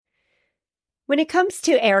When it comes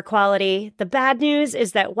to air quality, the bad news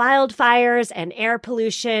is that wildfires and air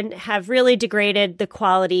pollution have really degraded the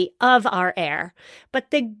quality of our air.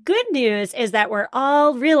 But the good news is that we're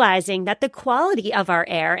all realizing that the quality of our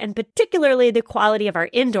air, and particularly the quality of our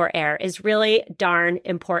indoor air, is really darn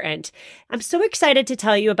important. I'm so excited to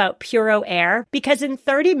tell you about Puro Air because in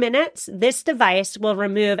 30 minutes, this device will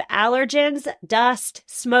remove allergens, dust,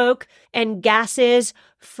 smoke, and gases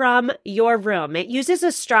from your room. It uses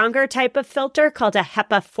a stronger type of filter called a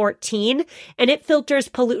HEPA 14, and it filters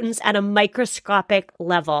pollutants at a microscopic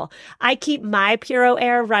level. I keep my Puro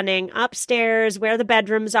Air running upstairs where the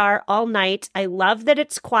bedrooms are all night. I love that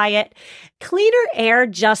it's quiet. Cleaner air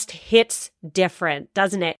just hits different,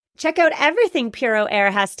 doesn't it? Check out everything Puro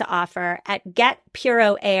Air has to offer at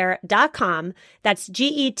getpuroair.com. That's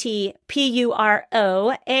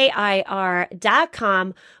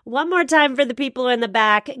GETPUROAIR.com. One more time for the people in the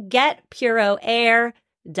back,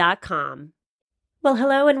 getpuroair.com. Well,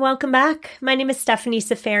 hello and welcome back. My name is Stephanie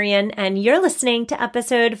Safarian, and you're listening to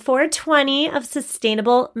episode 420 of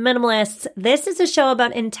Sustainable Minimalists. This is a show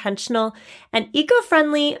about intentional and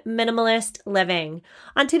eco-friendly minimalist living.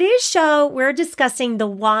 On today's show, we're discussing the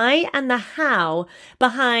why and the how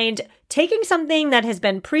behind taking something that has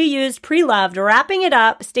been pre-used, pre-loved, wrapping it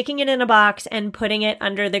up, sticking it in a box, and putting it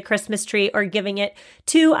under the Christmas tree or giving it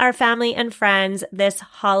to our family and friends this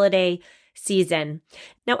holiday season.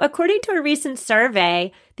 Now, according to a recent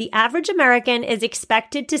survey, the average American is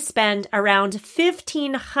expected to spend around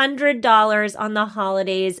 $1,500 on the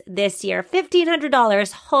holidays this year.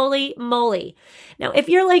 $1,500, holy moly. Now, if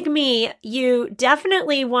you're like me, you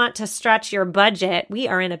definitely want to stretch your budget. We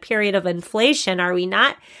are in a period of inflation, are we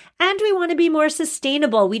not? And we want to be more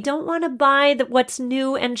sustainable. We don't want to buy what's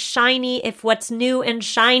new and shiny if what's new and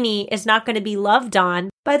shiny is not going to be loved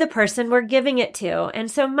on by the person we're giving it to.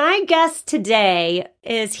 And so my guest today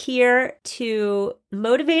is here to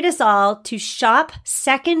motivate us all to shop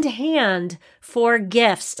secondhand for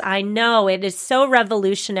gifts. I know it is so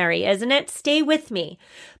revolutionary, isn't it? Stay with me.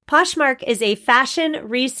 Poshmark is a fashion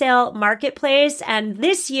resale marketplace, and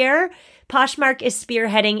this year, Poshmark is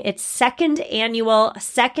spearheading its second annual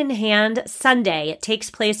Secondhand Sunday. It takes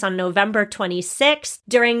place on November 26th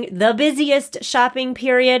during the busiest shopping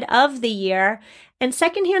period of the year. And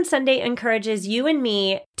Secondhand Sunday encourages you and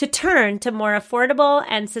me to turn to more affordable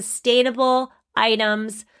and sustainable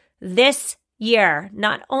items this year.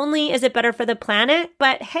 Not only is it better for the planet,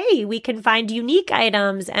 but hey, we can find unique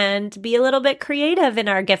items and be a little bit creative in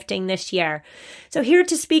our gifting this year. So here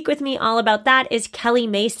to speak with me all about that is Kelly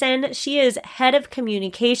Mason. She is head of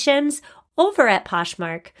communications over at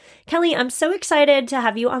Poshmark. Kelly, I'm so excited to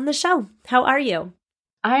have you on the show. How are you?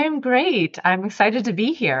 I am great. I'm excited to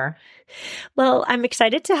be here. Well, I'm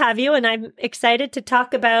excited to have you, and I'm excited to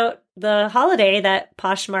talk about the holiday that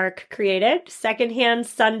Poshmark created, Secondhand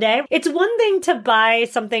Sunday. It's one thing to buy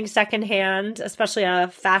something secondhand, especially a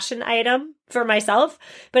fashion item for myself,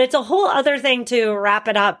 but it's a whole other thing to wrap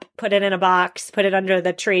it up, put it in a box, put it under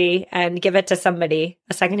the tree, and give it to somebody,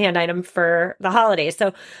 a secondhand item for the holidays.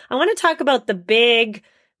 So I want to talk about the big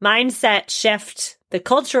mindset shift, the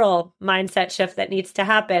cultural mindset shift that needs to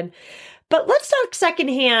happen. But let's talk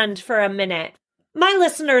secondhand for a minute. My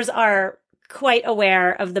listeners are quite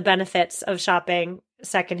aware of the benefits of shopping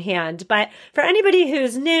secondhand, but for anybody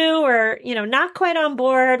who's new or, not quite on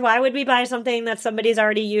board, why would we buy something that somebody's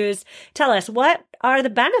already used? Tell us, what are the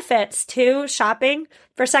benefits to shopping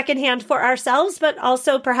for secondhand for ourselves, but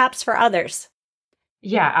also perhaps for others?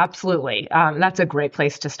 Yeah, absolutely. That's a great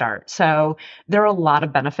place to start. So there are a lot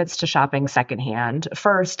of benefits to shopping secondhand.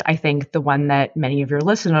 First, I think the one that many of your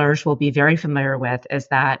listeners will be very familiar with is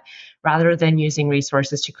that rather than using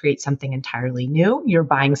resources to create something entirely new, you're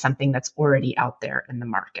buying something that's already out there in the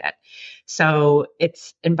market. So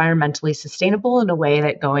it's environmentally sustainable in a way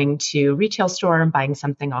that going to a retail store and buying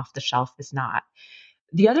something off the shelf is not.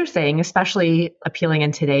 The other thing, especially appealing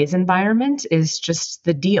in today's environment, is just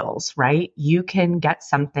the deals, right? You can get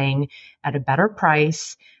something at a better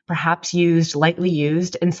price, perhaps used, lightly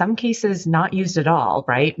used, in some cases not used at all,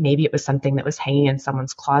 right? Maybe it was something that was hanging in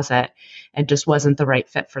someone's closet and just wasn't the right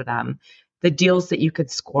fit for them. The deals that you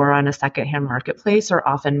could score on a secondhand marketplace are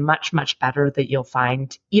often much, much better that you'll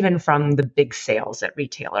find even from the big sales at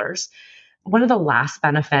retailers. One of the last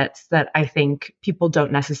benefits that I think people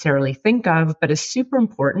don't necessarily think of, but is super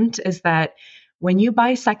important, is that when you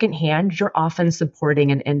buy secondhand, you're often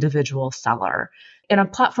supporting an individual seller. In a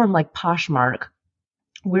platform like Poshmark,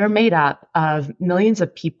 we're made up of millions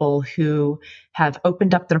of people who have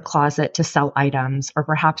opened up their closet to sell items, or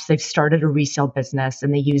perhaps they've started a resale business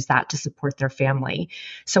and they use that to support their family.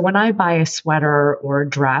 So when I buy a sweater or a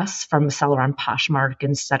dress from a seller on Poshmark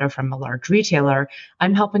instead of from a large retailer,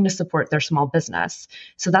 I'm helping to support their small business.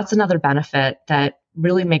 So that's another benefit that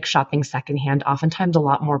really makes shopping secondhand oftentimes a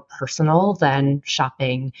lot more personal than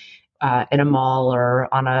shopping in a mall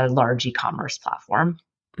or on a large e-commerce platform.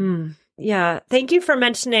 Yeah. Thank you for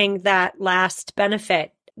mentioning that last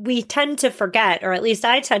benefit. We tend to forget, or at least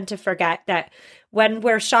I tend to forget, that when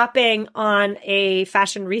we're shopping on a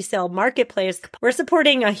fashion resale marketplace, we're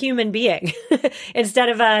supporting a human being instead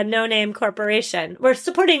of a no-name corporation. We're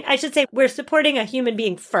supporting a human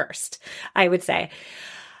being first, I would say.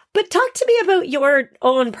 But talk to me about your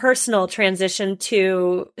own personal transition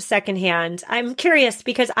to secondhand. I'm curious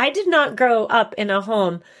because I did not grow up in a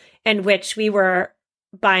home in which we were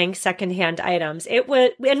buying secondhand items.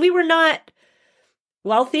 And we were not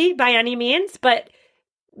wealthy by any means, but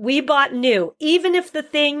we bought new, even if the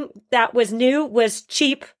thing that was new was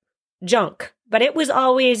cheap junk, but it was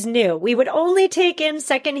always new. We would only take in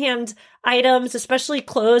secondhand items, especially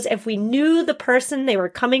clothes, if we knew the person they were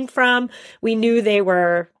coming from. We knew they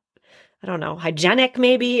were, I don't know, hygienic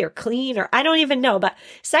maybe, or clean, or I don't even know. But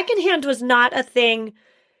secondhand was not a thing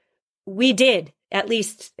we did, at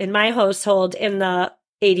least in my household in the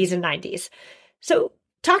 80s and 90s. So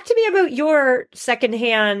talk to me about your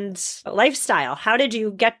secondhand lifestyle. How did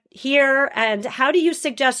you get here? And how do you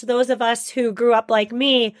suggest those of us who grew up like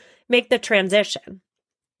me make the transition?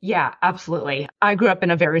 Yeah, absolutely. I grew up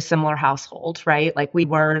in a very similar household, right? Like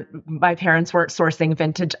my parents weren't sourcing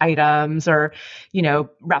vintage items or,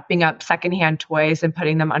 wrapping up secondhand toys and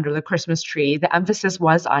putting them under the Christmas tree. The emphasis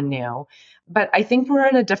was on new. But I think we're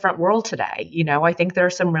in a different world today. I think there are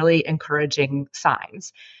some really encouraging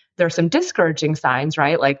signs. There are some discouraging signs,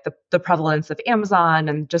 right? Like the prevalence of Amazon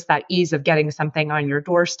and just that ease of getting something on your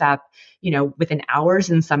doorstep, within hours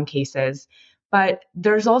in some cases. But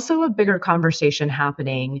there's also a bigger conversation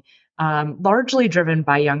happening, largely driven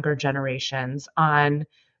by younger generations on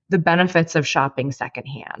the benefits of shopping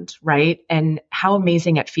secondhand, right? And how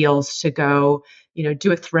amazing it feels to go,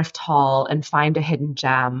 do a thrift haul and find a hidden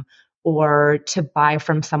gem, or to buy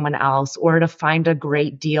from someone else, or to find a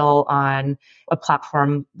great deal on a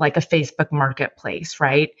platform like a Facebook marketplace,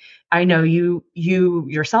 right? I know you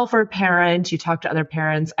yourself are a parent, you talk to other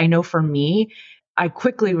parents. I know for me, I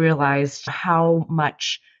quickly realized how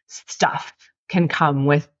much stuff can come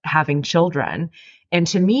with having children. And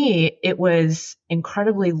to me, it was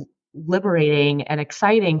incredibly liberating and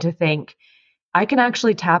exciting to think I can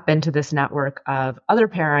actually tap into this network of other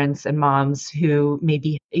parents and moms who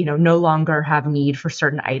maybe, no longer have need for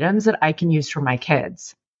certain items that I can use for my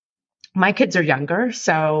kids. My kids are younger,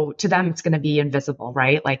 so to them it's going to be invisible,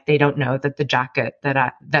 right? Like they don't know that the jacket that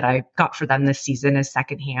I got for them this season is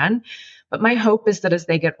secondhand. But my hope is that as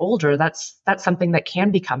they get older, that's something that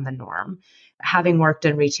can become the norm. Having worked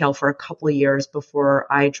in retail for a couple of years before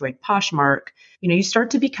I joined Poshmark, you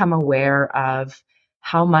start to become aware of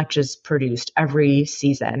how much is produced every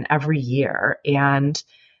season, every year, and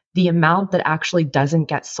the amount that actually doesn't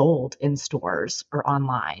get sold in stores or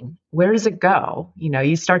online. Where does it go?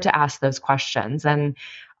 You start to ask those questions. And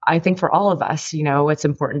I think for all of us, it's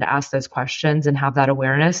important to ask those questions and have that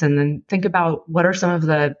awareness, and then think about what are some of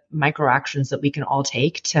the micro actions that we can all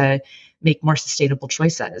take to make more sustainable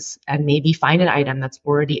choices, and maybe find an item that's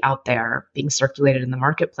already out there being circulated in the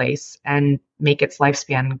marketplace and make its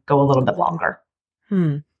lifespan go a little bit longer.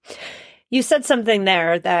 You said something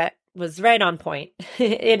there that was right on point.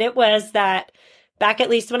 And it was that back, at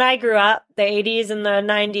least when I grew up, the 80s and the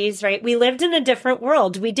 90s, right? We lived in a different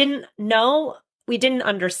world. We didn't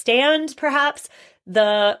understand perhaps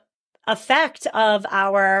the effect of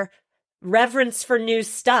our reverence for new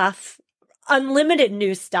stuff, unlimited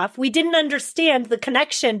new stuff. We didn't understand the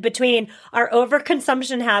connection between our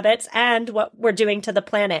overconsumption habits and what we're doing to the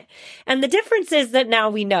planet. And the difference is that now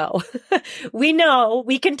we know. We know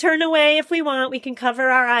we can turn away if we want. We can cover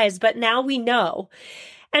our eyes, but now we know.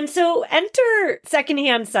 And so enter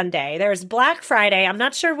Secondhand Sunday. There's Black Friday. I'm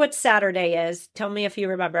not sure what Saturday is. Tell me if you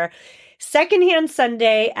remember. Secondhand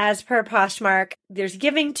Sunday, as per Poshmark. There's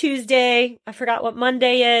Giving Tuesday. I forgot what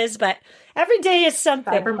Monday is, but every day is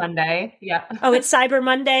something. Cyber Monday. Yeah. Oh, it's Cyber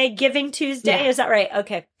Monday, Giving Tuesday. Yeah. Is that right?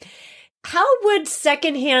 Okay. How would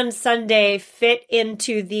Secondhand Sunday fit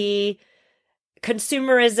into the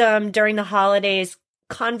consumerism during the holidays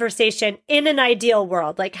conversation in an ideal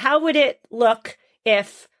world? Like, how would it look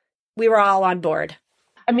if we were all on board?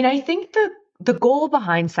 I mean, I think the goal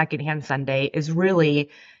behind Secondhand Sunday is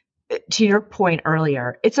really to your point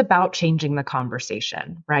earlier, it's about changing the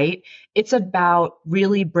conversation, right? It's about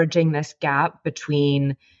really bridging this gap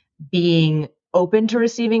between being open to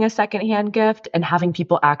receiving a secondhand gift and having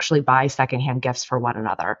people actually buy secondhand gifts for one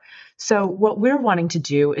another. So what we're wanting to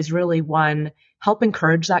do is really one, help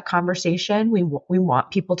encourage that conversation. We want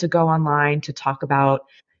people to go online to talk about,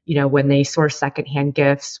 when they source secondhand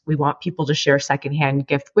gifts. We want people to share secondhand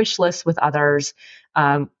gift wish lists with others.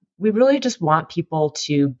 We really just want people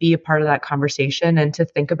to be a part of that conversation and to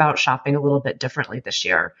think about shopping a little bit differently this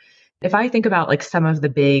year. If I think about like some of the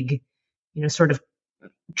big, sort of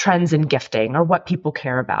trends in gifting or what people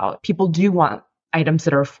care about, people do want items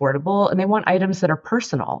that are affordable and they want items that are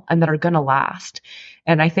personal and that are going to last.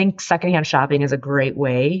 And I think secondhand shopping is a great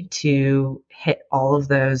way to hit all of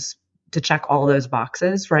those, to check all those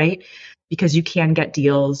boxes, right? Because you can get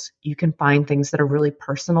deals, you can find things that are really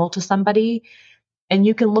personal to somebody. And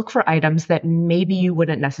you can look for items that maybe you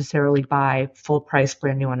wouldn't necessarily buy full price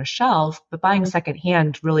brand new on a shelf, but buying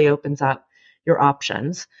secondhand really opens up your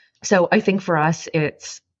options. So I think for us,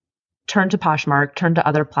 it's turn to Poshmark, turn to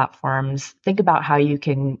other platforms, think about how you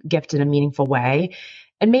can gift in a meaningful way.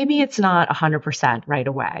 And maybe it's not 100% right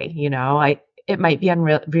away. It might be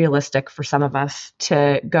unrealistic for some of us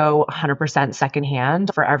to go 100%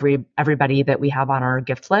 secondhand for everybody that we have on our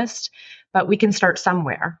gift list, but we can start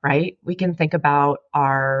somewhere, right? We can think about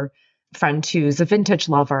our friend who's a vintage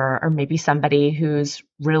lover, or maybe somebody who's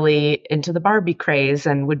really into the Barbie craze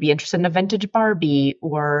and would be interested in a vintage Barbie,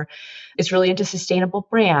 or is really into sustainable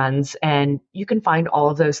brands. And you can find all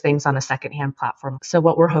of those things on a secondhand platform. So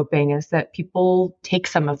what we're hoping is that people take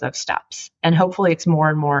some of those steps, and hopefully it's more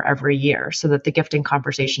and more every year so that the gifting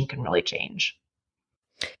conversation can really change.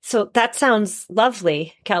 So that sounds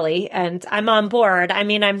lovely, Kelly, and I'm on board. I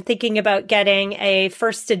mean, I'm thinking about getting a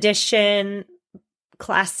first edition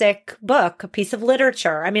classic book, a piece of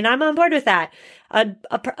literature. I mean, I'm on board with that.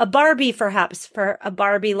 A Barbie, perhaps, for a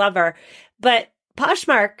Barbie lover. But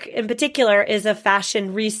Poshmark in particular is a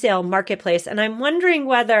fashion resale marketplace. And I'm wondering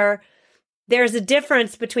whether there's a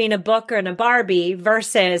difference between a book and a Barbie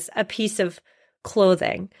versus a piece of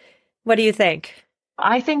clothing. What do you think?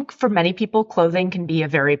 I think for many people, clothing can be a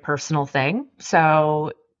very personal thing.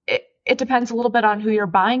 So it depends a little bit on who you're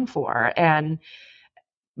buying for. And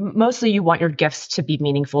mostly you want your gifts to be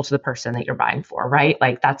meaningful to the person that you're buying for, right?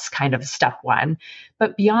 Like that's kind of step one.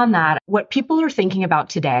 But beyond that, what people are thinking about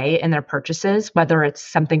today in their purchases, whether it's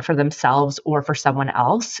something for themselves or for someone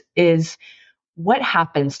else, is what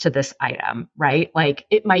happens to this item, right? Like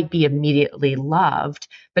it might be immediately loved,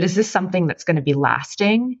 but is this something that's going to be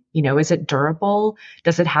lasting? Is it durable?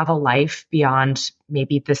 Does it have a life beyond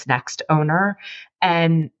maybe this next owner?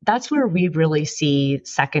 And that's where we really see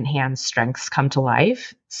secondhand strengths come to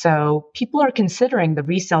life. So people are considering the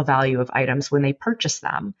resale value of items when they purchase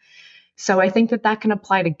them. So I think that can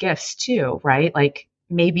apply to gifts too, right? Like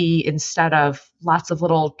maybe instead of lots of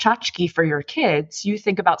little tchotchke for your kids, you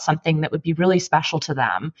think about something that would be really special to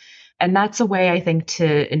them. And that's a way, I think,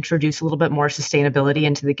 to introduce a little bit more sustainability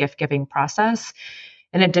into the gift giving process,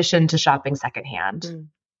 in addition to shopping secondhand. Mm.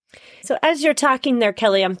 So as you're talking there,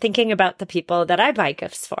 Kelly, I'm thinking about the people that I buy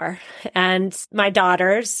gifts for. And my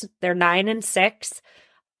daughters, they're 9 and 6.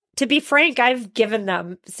 To be frank, I've given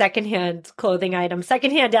them secondhand clothing items,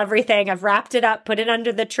 secondhand everything. I've wrapped it up, put it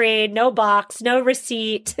under the tree, no box, no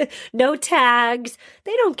receipt, no tags.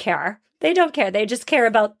 They don't care. They don't care. They just care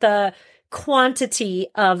about the quantity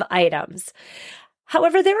of items.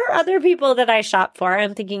 However, there are other people that I shop for.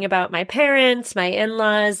 I'm thinking about my parents, my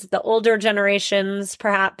in-laws, the older generations,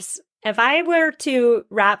 perhaps. If I were to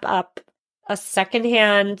wrap up a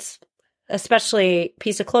secondhand, especially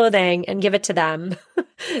piece of clothing, and give it to them,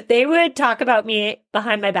 they would talk about me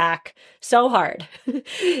behind my back so hard.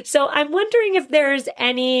 So I'm wondering if there's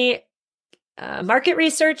any market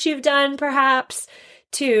research you've done, perhaps,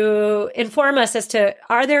 to inform us as to,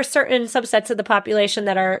 are there certain subsets of the population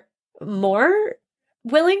that are more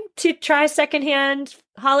willing to try secondhand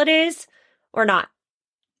holidays or not?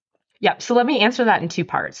 Yeah, so let me answer that in two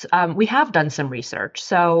parts. We have done some research.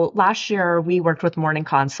 So last year we worked with Morning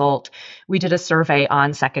Consult. We did a survey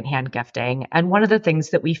on secondhand gifting. And one of the things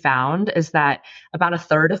that we found is that about a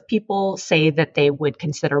third of people say that they would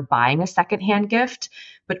consider buying a secondhand gift,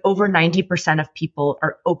 but over 90% of people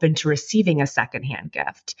are open to receiving a secondhand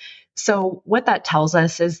gift. So what that tells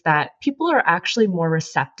us is that people are actually more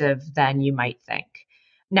receptive than you might think.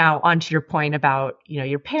 Now, onto your point about,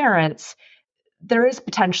 your parents, there is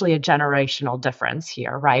potentially a generational difference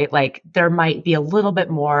here, right? Like there might be a little bit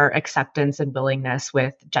more acceptance and willingness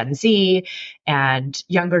with Gen Z and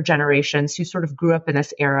younger generations who sort of grew up in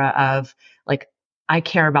this era of like, I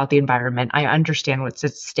care about the environment. I understand what's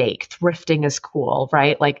at stake. Thrifting is cool,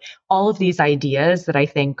 right? Like all of these ideas that I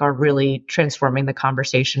think are really transforming the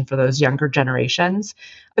conversation for those younger generations.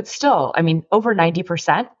 But still, I mean, over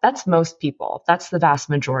 90%, that's most people. That's the vast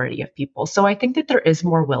majority of people. So I think that there is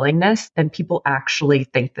more willingness than people actually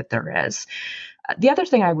think that there is. The other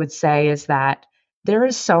thing I would say is that there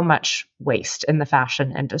is so much waste in the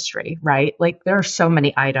fashion industry, right? Like there are so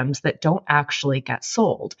many items that don't actually get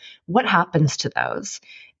sold. What happens to those?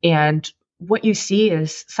 And what you see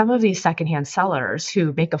is some of these secondhand sellers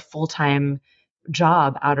who make a full-time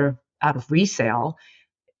job out of resale,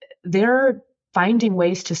 they're finding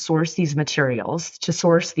ways to source these materials, to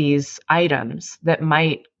source these items that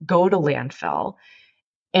might go to landfill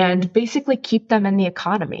and basically keep them in the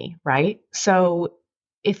economy, right? So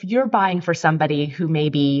if you're buying for somebody who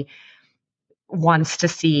maybe wants to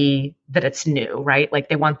see that it's new, right? Like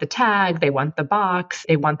they want the tag, they want the box,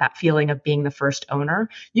 they want that feeling of being the first owner,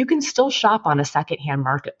 you can still shop on a secondhand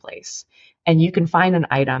marketplace and you can find an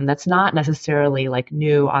item that's not necessarily like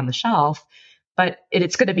new on the shelf, but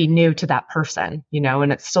it's going to be new to that person,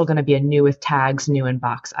 and it's still going to be a new with tags, new in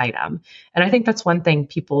box item. And I think that's one thing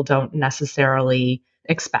people don't necessarily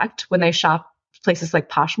expect when they shop places like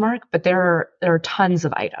Poshmark, but there are tons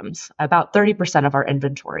of items. About 30% of our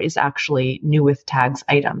inventory is actually new with tags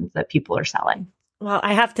items that people are selling. Well,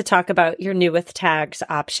 I have to talk about your new with tags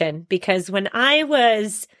option because when I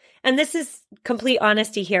was, and this is complete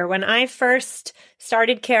honesty here, when I first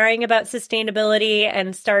started caring about sustainability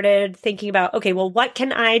and started thinking about, okay, well, what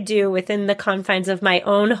can I do within the confines of my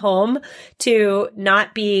own home to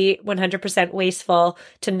not be 100% wasteful,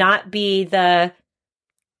 to not be the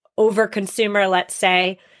over consumer, let's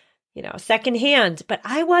say, secondhand, but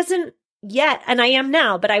I wasn't yet, and I am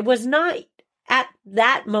now, but I was not at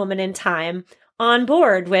that moment in time on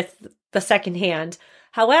board with the secondhand.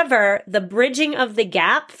 However, the bridging of the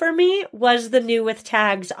gap for me was the new with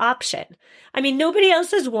tags option. I mean, nobody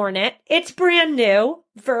else has worn it. It's brand new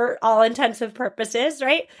for all intensive purposes,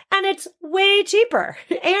 right? And it's way cheaper.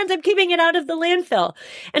 And I'm keeping it out of the landfill.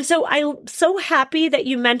 And so I'm so happy that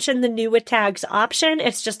you mentioned the new with tags option.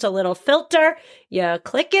 It's just a little filter. You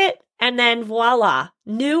click it and then voila,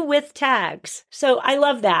 new with tags. So I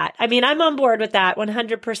love that. I mean, I'm on board with that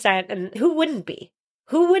 100%. And who wouldn't be?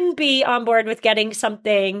 Who wouldn't be on board with getting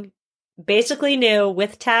something basically new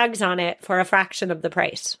with tags on it for a fraction of the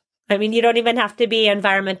price? I mean, you don't even have to be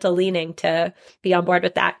environmental leaning to be on board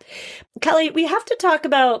with that. Kelly, we have to talk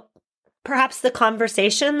about perhaps the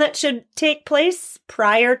conversation that should take place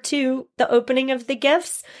prior to the opening of the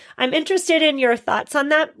gifts. I'm interested in your thoughts on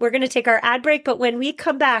that. We're going to take our ad break, but when we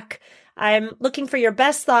come back, I'm looking for your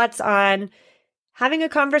best thoughts on having a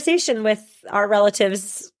conversation with our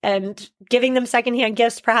relatives and giving them secondhand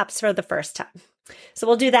gifts, perhaps for the first time. So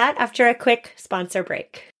we'll do that after a quick sponsor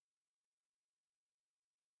break.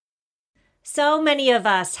 So many of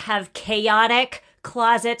us have chaotic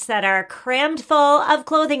closets that are crammed full of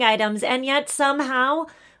clothing items, and yet somehow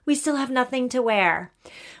we still have nothing to wear.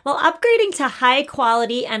 Well, upgrading to high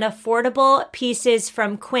quality and affordable pieces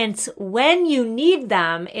from Quince when you need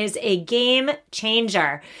them is a game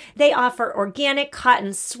changer. They offer organic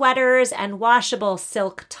cotton sweaters and washable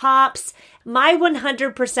silk tops. My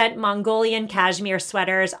 100% Mongolian cashmere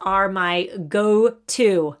sweaters are my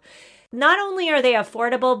go-to. Not only are they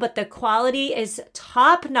affordable, but the quality is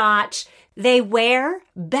top-notch. They wear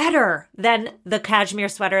better than the cashmere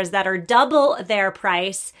sweaters that are double their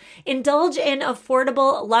price. Indulge in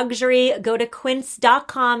affordable luxury. Go to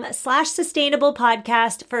quince.com/sustainable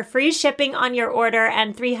podcast for free shipping on your order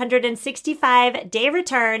and 365-day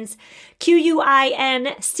returns.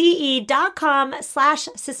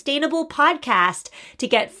 QUINCE.com/sustainable podcast to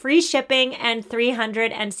get free shipping and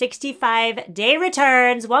 365-day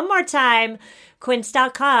returns. One more time,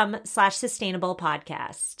 quince.com/sustainable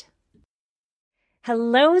podcast.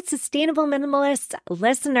 Hello, Sustainable Minimalist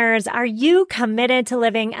listeners. Are you committed to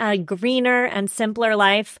living a greener and simpler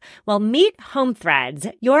life? Well, meet Home Threads,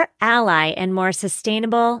 your ally in more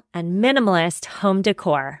sustainable and minimalist home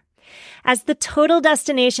decor. As the total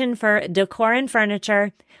destination for decor and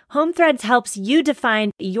furniture, Home Threads helps you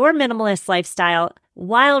define your minimalist lifestyle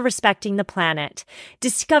while respecting the planet.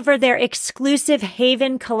 Discover their exclusive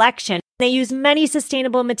Haven collection. They use many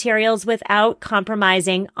sustainable materials without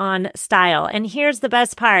compromising on style. And here's the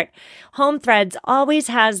best part. Home Threads always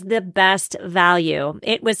has the best value.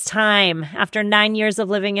 It was time. After 9 years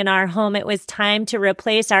of living in our home, it was time to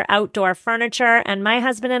replace our outdoor furniture. And my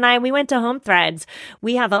husband and I, we went to Home Threads.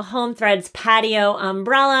 We have a Home Threads patio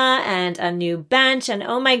umbrella and a new bench. And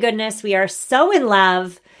oh my goodness, we are so in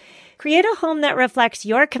love. Create a home that reflects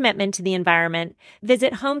your commitment to the environment.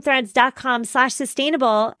 Visit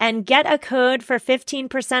homethreads.com/sustainable and get a code for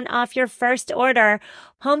 15% off your first order.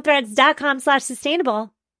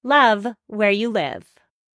 homethreads.com/sustainable. Love where you live.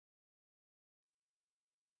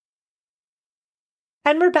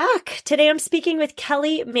 And we're back. Today I'm speaking with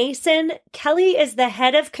Kelly Mason. Kelly is the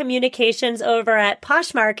head of communications over at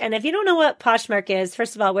Poshmark. And if you don't know what Poshmark is,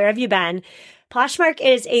 first of all, where have you been? Poshmark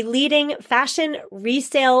is a leading fashion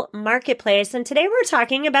resale marketplace. And today we're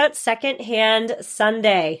talking about Secondhand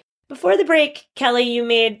Sunday. Before the break, Kelly, you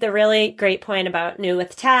made the really great point about new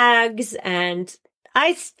with tags. And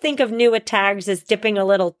I think of new with tags as dipping a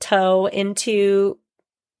little toe into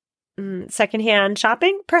secondhand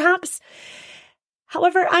shopping, perhaps.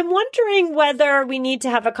 However, I'm wondering whether we need to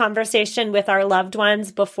have a conversation with our loved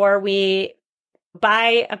ones before we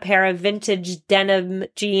buy a pair of vintage denim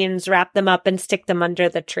jeans, wrap them up and stick them under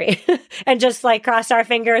the tree and just like cross our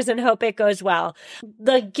fingers and hope it goes well.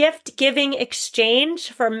 The gift giving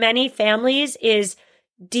exchange for many families is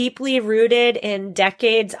deeply rooted in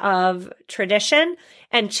decades of tradition,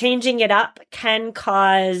 and changing it up can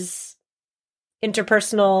cause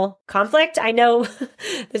interpersonal conflict. I know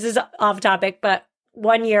this is off topic, but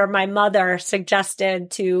one year my mother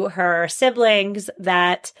suggested to her siblings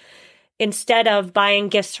that instead of buying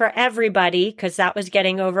gifts for everybody, because that was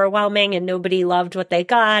getting overwhelming and nobody loved what they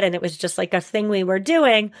got, and it was just like a thing we were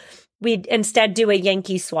doing, we'd instead do a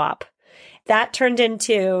Yankee swap. That turned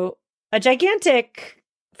into a gigantic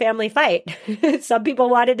family fight. Some people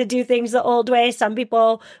wanted to do things the old way. Some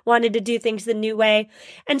people wanted to do things the new way.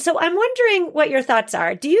 And so I'm wondering what your thoughts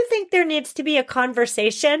are. Do you think there needs to be a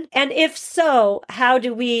conversation? And if so, how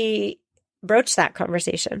do we broach that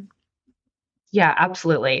conversation? Yeah,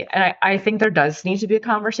 absolutely. And I think there does need to be a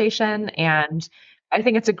conversation. And I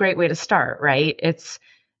think it's a great way to start, right?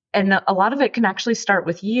 And a lot of it can actually start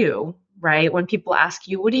with you, right? When people ask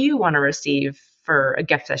you, what do you want to receive for a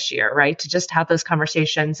gift this year, right? To just have those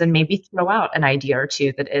conversations and maybe throw out an idea or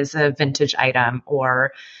two that is a vintage item,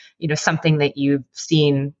 or, something that you've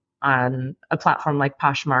seen on a platform like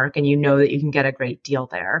Poshmark and you know that you can get a great deal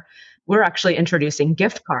there. We're actually introducing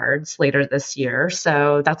gift cards later this year.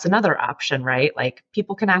 So that's another option, right? Like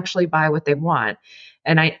people can actually buy what they want.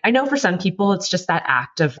 And I know for some people, it's just that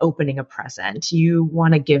act of opening a present. You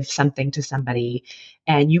want to give something to somebody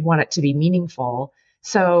and you want it to be meaningful.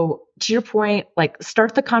 So to your point, like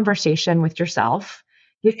start the conversation with yourself,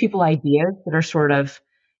 give people ideas that are sort of,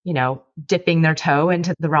 dipping their toe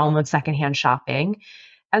into the realm of secondhand shopping.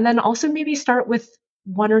 And then also maybe start with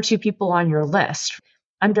one or two people on your list.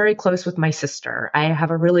 I'm very close with my sister. I have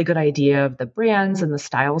a really good idea of the brands and the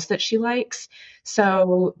styles that she likes.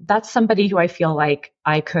 So that's somebody who I feel like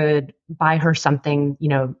I could buy her something,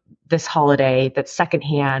 this holiday that's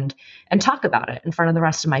secondhand and talk about it in front of the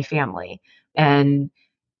rest of my family. And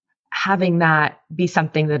having that be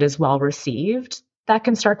something that is well received, that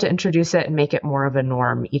can start to introduce it and make it more of a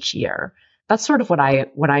norm each year. That's sort of what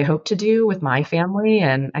I hope to do with my family.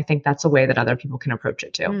 And I think that's a way that other people can approach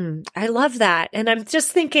it too. I love that. And I'm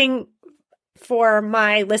just thinking for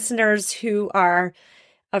my listeners who are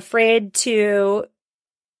afraid to,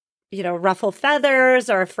 ruffle feathers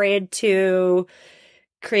or afraid to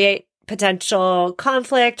create potential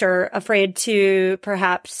conflict or afraid to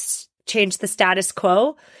perhaps change the status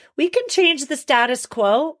quo. We can change the status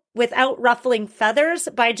quo without ruffling feathers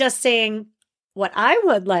by just saying, what I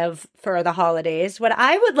would love for the holidays, what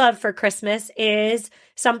I would love for Christmas is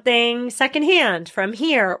something secondhand from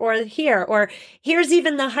here, or here's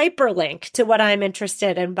even the hyperlink to what I'm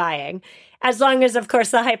interested in buying. As long as, of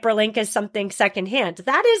course, the hyperlink is something secondhand.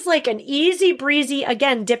 That is like an easy breezy,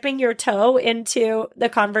 again, dipping your toe into the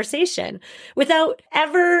conversation without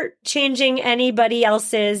ever changing anybody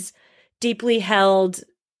else's deeply held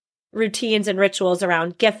routines and rituals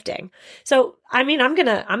around gifting. So, I'm going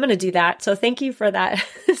to do that. So thank you for that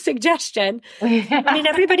suggestion. Yeah.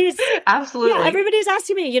 Everybody's absolutely. Yeah, everybody's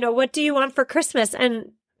asking me, what do you want for Christmas?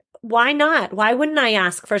 And why not? Why wouldn't I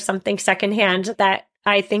ask for something secondhand that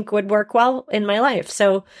I think would work well in my life?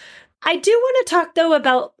 So I do want to talk though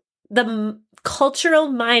about the cultural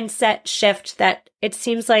mindset shift that it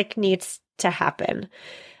seems like needs to happen.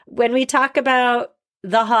 When we talk about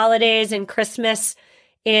the holidays and Christmas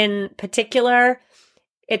in particular,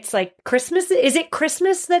 it's like Christmas. Is it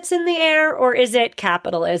Christmas that's in the air, or is it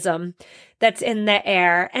capitalism that's in the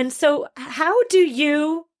air? And so how do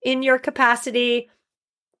you, in your capacity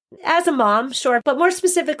as a mom, sure, but more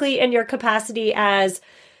specifically in your capacity as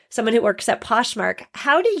someone who works at Poshmark,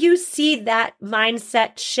 how do you see that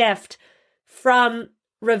mindset shift from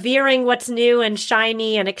revering what's new and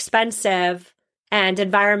shiny and expensive and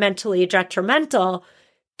environmentally detrimental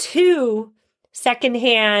to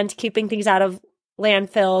secondhand, keeping things out of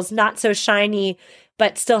landfills, not so shiny,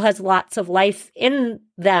 but still has lots of life in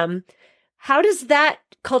them. How does that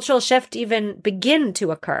cultural shift even begin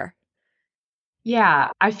to occur? Yeah,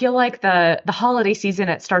 I feel like the holiday season,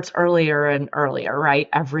 it starts earlier and earlier, right?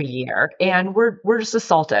 Every year. And we're just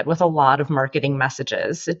assaulted with a lot of marketing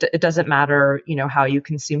messages. It doesn't matter, how you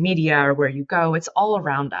consume media or where you go, it's all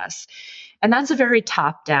around us. And that's a very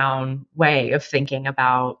top-down way of thinking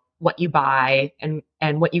about what you buy and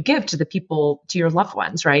what you give to the people, to your loved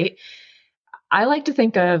ones, right? I like to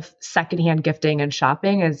think of secondhand gifting and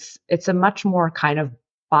shopping as it's a much more kind of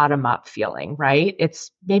bottom up feeling, right? It's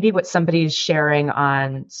maybe what somebody's sharing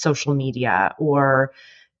on social media or,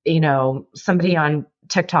 somebody on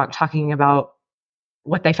TikTok talking about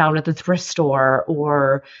what they found at the thrift store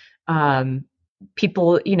or um,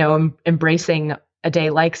 people, embracing a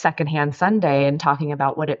day like Secondhand Sunday and talking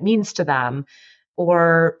about what it means to them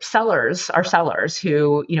or sellers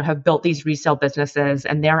who have built these resale businesses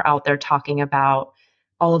and they're out there talking about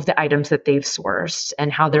all of the items that they've sourced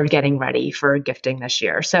and how they're getting ready for gifting this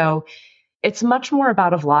year. So it's much more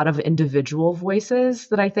about a lot of individual voices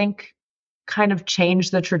that I think kind of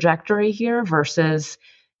change the trajectory here versus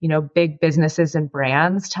big businesses and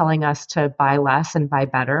brands telling us to buy less and buy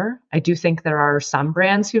better. I do think there are some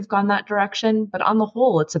brands who've gone that direction, but on the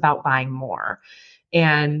whole it's about buying more.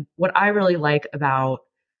 And what I really like about,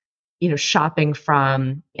 shopping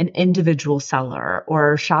from an individual seller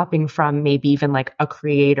or shopping from maybe even like a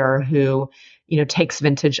creator who, takes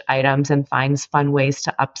vintage items and finds fun ways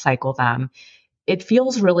to upcycle them, it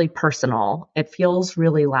feels really personal. It feels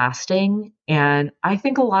really lasting. And I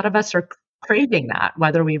think a lot of us are craving that,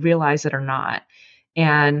 whether we realize it or not.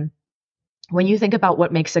 And when you think about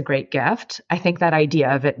what makes a great gift, I think that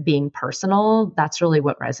idea of it being personal, that's really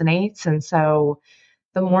what resonates. And so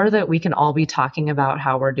the more that we can all be talking about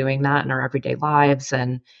how we're doing that in our everyday lives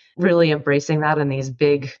and really embracing that in these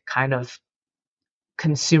big kind of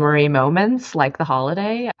consumery moments like the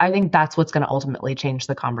holiday, I think that's what's going to ultimately change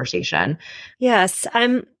the conversation. Yes,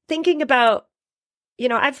 I'm thinking about,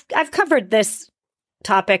 I've covered this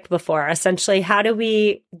topic before. Essentially, how do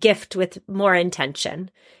we gift with more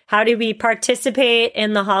intention? How do we participate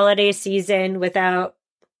in the holiday season without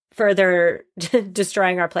further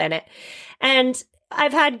destroying our planet? And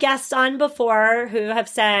I've had guests on before who have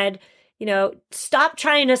said, stop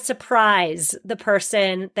trying to surprise the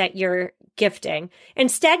person that you're gifting.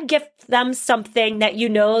 Instead, gift them something that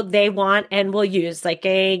they want and will use, like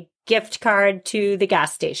a gift card to the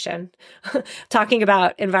gas station, talking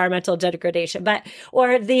about environmental degradation,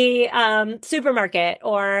 or the supermarket,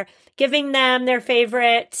 or giving them their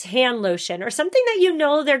favorite hand lotion or something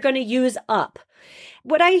that they're going to use up.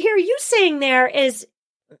 What I hear you saying there is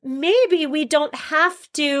maybe we don't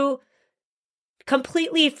have to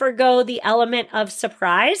completely forgo the element of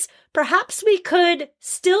surprise. Perhaps we could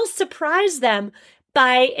still surprise them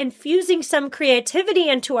by infusing some creativity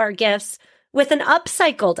into our gifts with an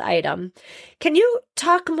upcycled item. Can you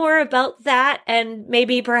talk more about that? And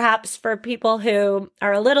maybe perhaps for people who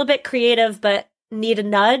are a little bit creative but need a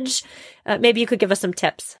nudge, maybe you could give us some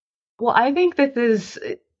tips. Well, I think there's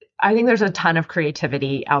a ton of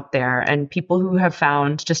creativity out there and people who have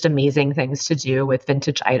found just amazing things to do with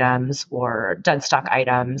vintage items or dead stock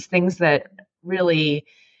items, things that really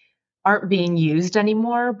aren't being used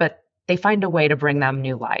anymore, but they find a way to bring them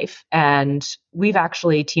new life. And we've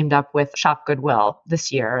actually teamed up with Shop Goodwill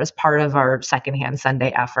this year as part of our Secondhand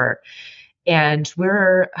Sunday effort. And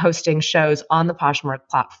we're hosting shows on the Poshmark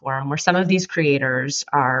platform where some of these creators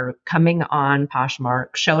are coming on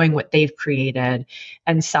Poshmark, showing what they've created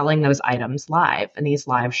and selling those items live in these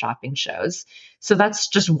live shopping shows. So that's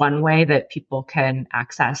just one way that people can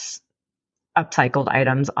access upcycled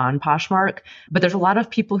items on Poshmark. But there's a lot of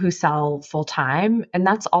people who sell full time and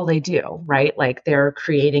that's all they do, right? Like they're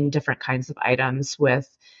creating different kinds of items with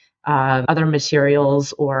other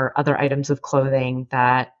materials or other items of clothing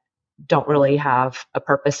that don't really have a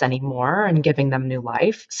purpose anymore and giving them new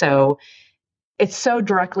life. So it's so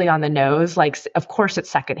directly on the nose. Like, of course it's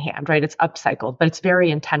secondhand, right? It's upcycled, but it's very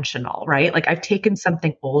intentional, right? Like I've taken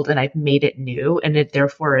something old and I've made it new and it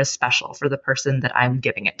therefore is special for the person that I'm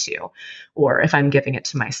giving it to, or if I'm giving it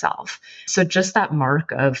to myself. So just that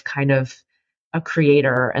mark of kind of a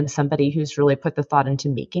creator and somebody who's really put the thought into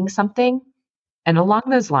making something. And along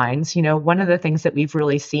those lines, one of the things that we've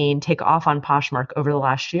really seen take off on Poshmark over the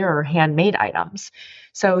last year are handmade items.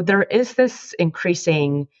 So there is this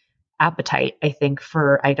increasing appetite, I think,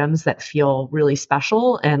 for items that feel really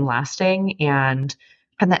special and lasting and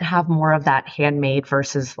that have more of that handmade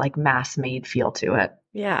versus like mass made feel to it.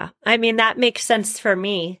 Yeah. I mean, that makes sense for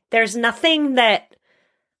me. There's nothing that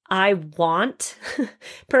I want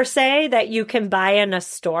per se that you can buy in a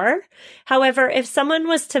store. However, if someone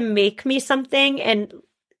was to make me something and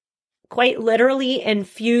quite literally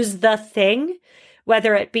infuse the thing,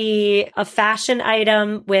 whether it be a fashion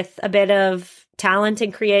item with a bit of talent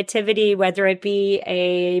and creativity, whether it be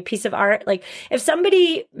a piece of art, like if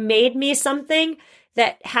somebody made me something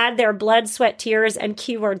that had their blood, sweat, tears, and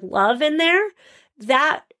keyword love in there,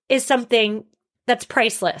 that is something that's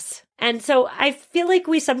priceless. And so I feel like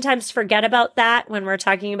we sometimes forget about that when we're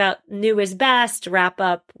talking about new is best, wrap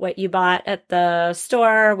up what you bought at the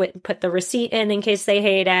store, put the receipt in case they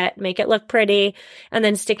hate it, make it look pretty, and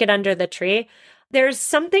then stick it under the tree. There's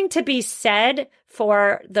something to be said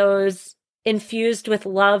for those infused with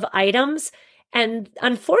love items. And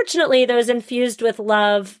unfortunately, those infused with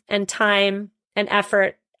love and time and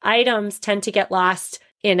effort items tend to get lost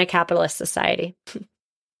in a capitalist society.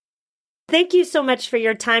 Thank you so much for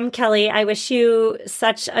your time, Kelly. I wish you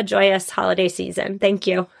such a joyous holiday season. Thank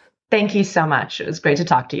you. Thank you so much. It was great to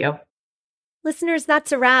talk to you. Listeners,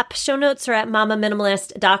 that's a wrap. Show notes are at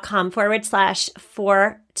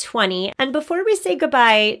mamaminimalist.com/420. And before we say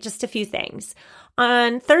goodbye, just a few things.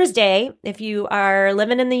 On Thursday, if you are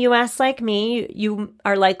living in the US like me, you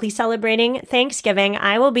are likely celebrating Thanksgiving.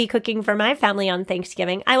 I will be cooking for my family on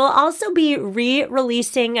Thanksgiving. I will also be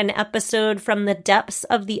re-releasing an episode from the depths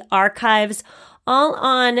of the archives, all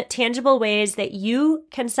on tangible ways that you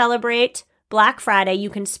can celebrate Black Friday.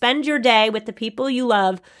 You can spend your day with the people you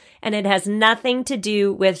love, and it has nothing to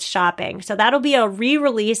do with shopping. So that'll be a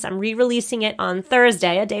re-release. I'm re-releasing it on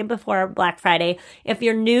Thursday, a day before Black Friday. If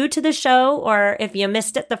you're new to the show, or if you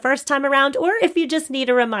missed it the first time around, or if you just need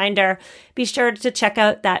a reminder, be sure to check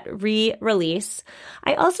out that re-release.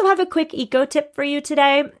 I also have a quick eco tip for you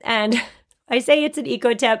today. And I say it's an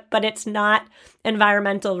eco tip, but it's not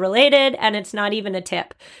environmental related, and it's not even a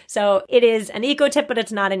tip. So it is an eco tip, but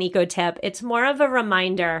it's not an eco tip. It's more of a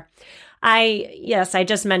reminder. I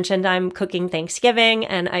just mentioned I'm cooking Thanksgiving,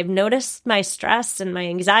 and I've noticed my stress and my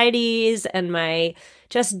anxieties and my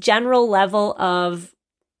just general level of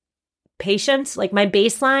patience. Like my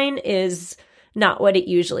baseline is not what it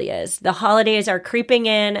usually is. The holidays are creeping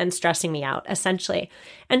in and stressing me out, essentially.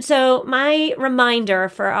 And so my reminder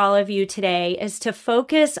for all of you today is to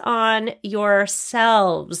focus on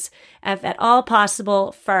yourselves, if at all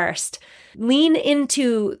possible, first. Lean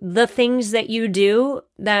into the things that you do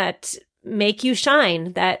that make you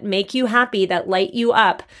shine, that make you happy, that light you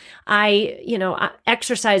up.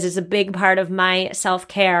 Exercise is a big part of my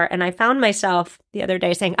self-care. And I found myself the other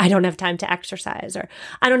day saying, I don't have time to exercise, or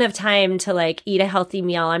I don't have time to eat a healthy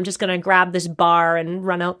meal. I'm just going to grab this bar and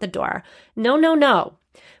run out the door. No.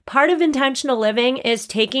 Part of intentional living is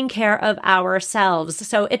taking care of ourselves.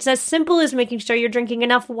 So it's as simple as making sure you're drinking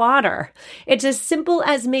enough water. It's as simple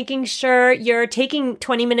as making sure you're taking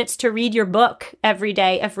 20 minutes to read your book every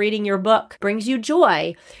day if reading your book brings you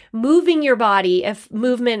joy. Moving your body if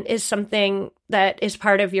movement is something that is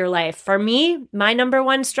part of your life. For me, my number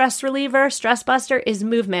one stress reliever, stress buster is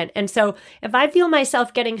movement. And so if I feel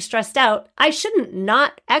myself getting stressed out, I shouldn't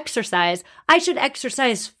not exercise. I should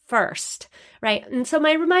exercise first. Right. And so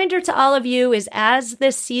my reminder to all of you is, as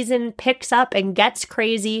this season picks up and gets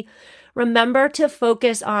crazy, remember to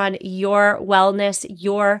focus on your wellness,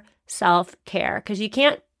 your self-care, because you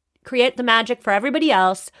can't create the magic for everybody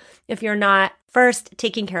else if you're not first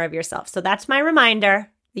taking care of yourself. So that's my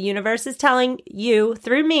reminder. The universe is telling you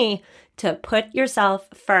through me to put yourself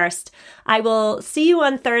first. I will see you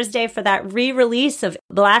on Thursday for that re-release of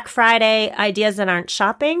Black Friday ideas that aren't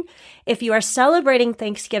shopping. If you are celebrating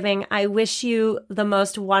Thanksgiving, I wish you the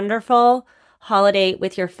most wonderful holiday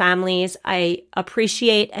with your families. I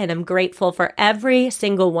appreciate and am grateful for every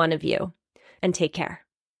single one of you. And take care.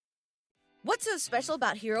 What's so special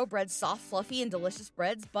about Hero Bread's soft, fluffy, and delicious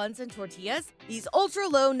breads, buns, and tortillas? These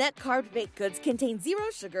ultra-low net-carb baked goods contain zero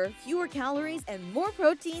sugar, fewer calories, and more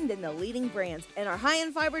protein than the leading brands, and are high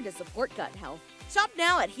in fiber to support gut health. Shop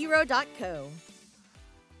now at Hero.co.